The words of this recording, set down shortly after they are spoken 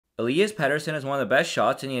Elias Pettersson has one of the best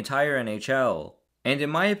shots in the entire NHL. And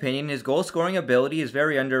in my opinion, his goal-scoring ability is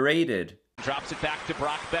very underrated. Drops it back to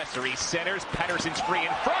Brock Besser. He centers, Pettersson's free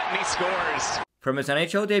in front, and he scores. From his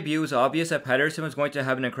NHL debut, it was obvious that Pettersson was going to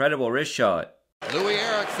have an incredible wrist shot. Louis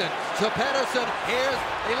Eriksson to Pettersson. Here's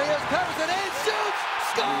Elias Pettersson and shoots!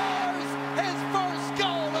 Scores! His first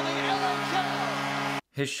goal in the NHL!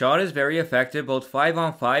 His shot is very effective both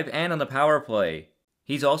 5-on-5 and on the power play.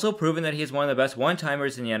 He's also proven that he is one of the best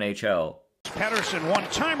one-timers in the NHL. Pettersson,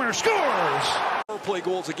 one-timer, scores! Play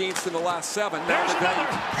goals against in the last 7. There's another!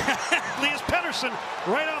 Elias Pettersson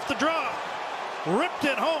right off the draw. Ripped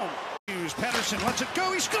it home. Pettersson lets it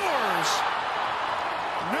go, he scores!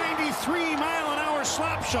 93-mile-an-hour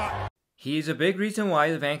slap shot. He is a big reason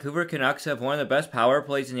why the Vancouver Canucks have one of the best power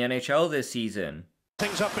plays in the NHL this season.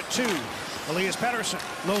 Things up at 2. Elias Pettersson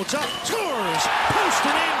loads up, scores!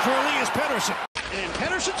 Posted in for Elias Pettersson. And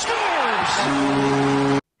Pettersson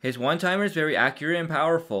scores! His one-timer is very accurate and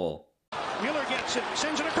powerful. Wheeler gets it,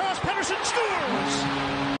 sends it across, Pettersson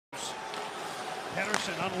scores!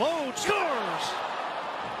 Pettersson unloads, scores!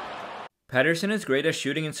 Pettersson is great at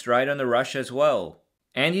shooting in stride on the rush as well.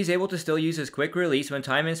 And he's able to still use his quick release when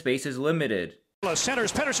time and space is limited.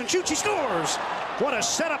 Centers, Pettersson shoots, he scores! What a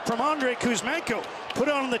setup from Andrei Kuzmenko. Put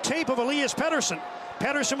on the tape of Elias Pettersson.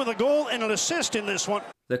 Pettersson with a goal and an assist in this one.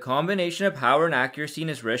 The combination of power and accuracy in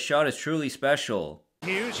his wrist shot is truly special.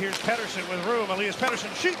 Hughes, here's Pettersson with room. Elias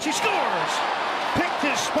Pettersson shoots, he scores! Picked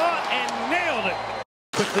his spot and nailed it.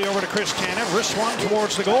 Quickly over to Chris Tanev, wrist one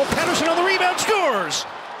towards the goal. Pettersson on the rebound, scores!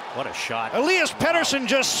 What a shot. Elias Pettersson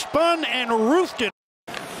just spun and roofed it.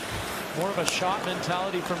 More of a shot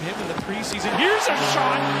mentality from him in the preseason. Here's a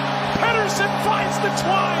shot. Pettersson finds the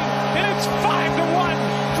twine, and it's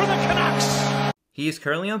 5-1 for the Canucks. He is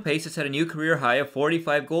currently on pace to set a new career high of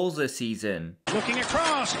 45 goals this season. Looking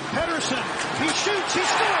across, Pettersson, he shoots, he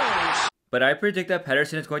scores! But I predict that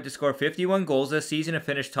Pettersson is going to score 51 goals this season and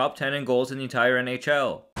finish top 10 in goals in the entire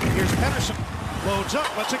NHL. Here's Pettersson, loads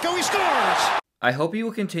up, lets it go, he scores! I hope he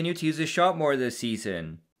will continue to use his shot more this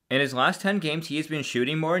season. In his last 10 games, he has been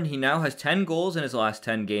shooting more, and he now has 10 goals in his last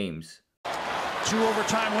 10 games. 2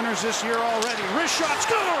 overtime winners this year already. Wrist shot,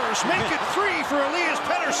 scores! Make it 3 for Elias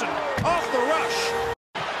Pettersson off the rush.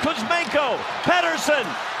 Kuzmenko, Pettersson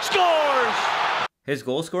scores! His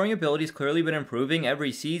goal-scoring ability has clearly been improving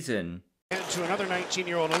every season. And to another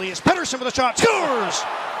 19-year-old Elias Pettersson with a shot, scores!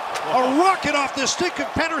 A rocket off the stick of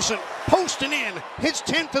Pettersson, posting in, his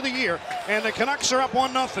 10th of the year, and the Canucks are up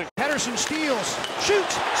 1-0. Pettersson steals,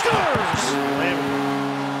 shoots, scores!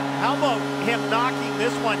 How about him knocking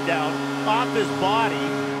this one down off his body?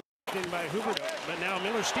 In by Huberdeau, but now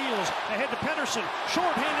Miller steals, ahead to Pettersson,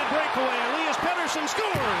 short-handed breakaway, Elias Pettersson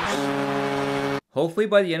scores! Hopefully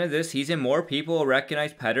by the end of this season, more people will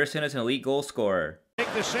recognize Pettersson as an elite goal scorer.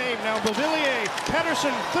 Make the save, now Beauvillier,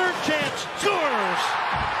 Pettersson, third chance, scores!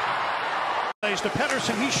 Plays to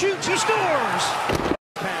Pettersson, he shoots, he scores!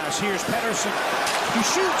 Pass, here's Pettersson, he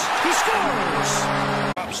shoots, he scores!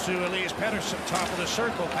 Drops to Elias Pettersson, top of the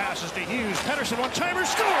circle, passes to Hughes, Pettersson, one-timer,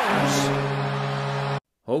 scores!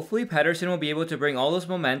 Hopefully Pettersson will be able to bring all this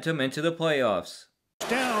momentum into the playoffs.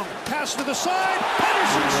 Down, pass to the side,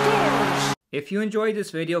 Pettersson scores! If you enjoyed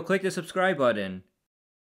this video, click the subscribe button.